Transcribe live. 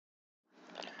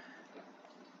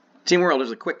Team World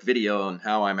is a quick video on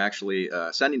how I'm actually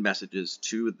sending messages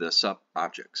to the SUP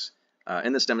objects.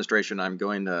 In this demonstration, I'm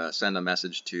going to send a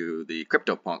message to the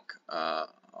CryptoPunk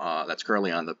that's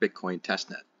currently on the Bitcoin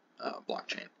testnet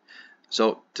blockchain.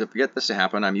 So to get this to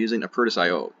happen, I'm using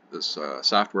Apertus.io, this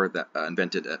software that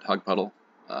invented at Hugpuddle,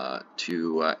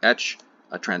 to etch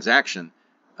a transaction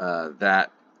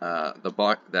that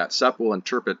SUP will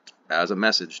interpret as a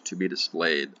message to be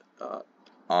displayed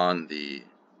on the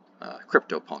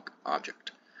CryptoPunk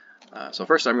object. So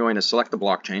first I'm going to select the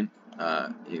blockchain.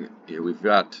 We've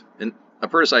got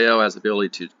Apertus.io has the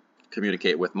ability to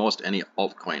communicate with most any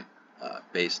altcoin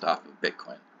based off of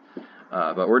Bitcoin.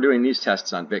 But we're doing these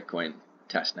tests on Bitcoin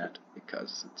testnet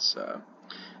because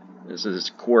this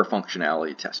is core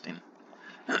functionality testing.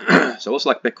 So we'll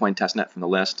select Bitcoin testnet from the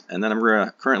list, and then I'm going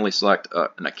to currently select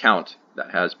an account that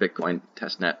has Bitcoin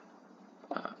testnet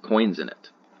coins in it.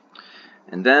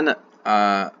 And then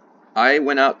I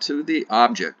went out to the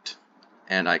object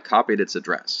and I copied its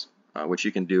address, which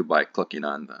you can do by clicking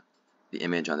on the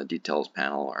image on the details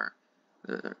panel, or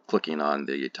clicking on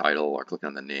the title, or clicking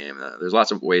on the name. There's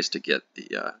lots of ways to get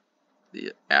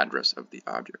the address of the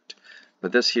object,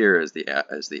 but this here is the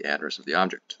address of the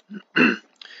object.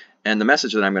 And the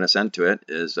message that I'm going to send to it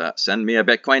is send me a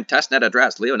Bitcoin testnet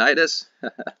address, Leonidas,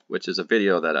 which is a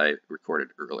video that I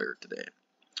recorded earlier today.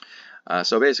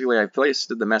 So basically I placed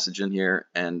the message in here,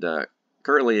 and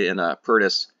currently in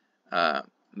Apertus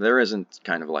there isn't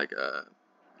kind of like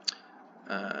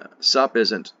SUP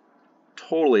isn't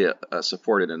totally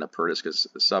supported in Apertus because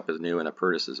SUP is new and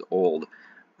Apertus is old,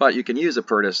 but you can use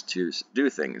Apertus to do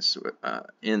things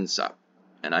in SUP,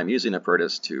 and I'm using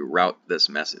Apertus to route this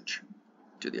message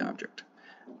to the object.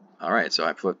 Alright, so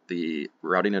I put the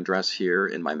routing address here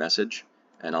in my message,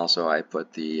 and also I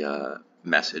put the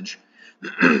message.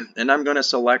 And I'm going to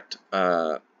select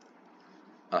a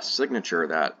signature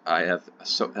that I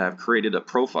have created a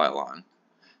profile on,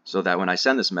 so that when I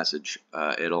send this message,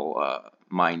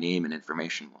 my name and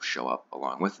information will show up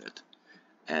along with it.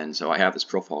 And so I have this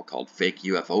profile called Fake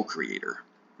UFO Creator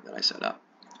that I set up,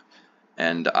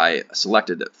 and I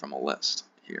selected it from a list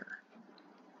here.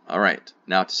 Alright,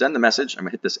 now to send the message, I'm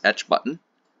going to hit this etch button,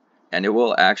 and it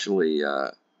will actually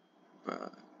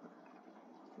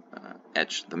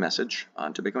etch the message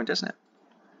onto Bitcoin testnet.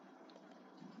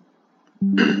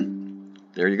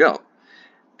 There you go.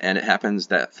 And it happens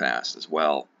that fast as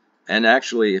well. And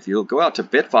actually, if you'll go out to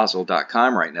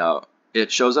bitfossil.com right now, it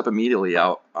shows up immediately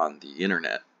out on the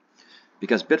internet,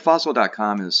 because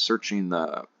bitfossil.com is searching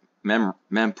the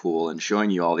mempool and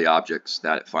showing you all the objects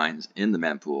that it finds in the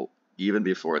mempool even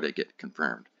before they get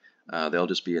confirmed. They'll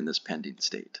just be in this pending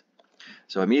state.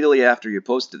 So immediately after you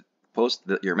post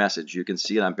your message, you can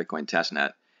see it on Bitcoin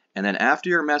testnet, and then after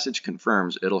your message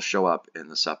confirms, it'll show up in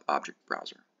the SUP object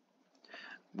browser.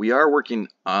 We are working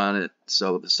on it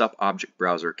so the SUP object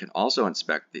browser can also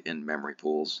inspect the in-memory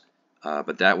pools,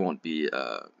 but that won't be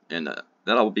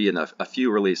that'll be in a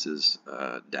few releases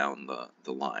down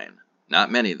the line. Not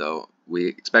many though. We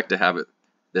expect to have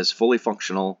this fully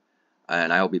functional,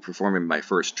 and I will be performing my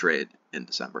first trade in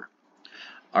December.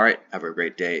 All right, have a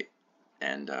great day,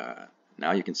 and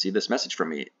now you can see this message from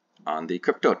me on the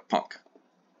CryptoPunk.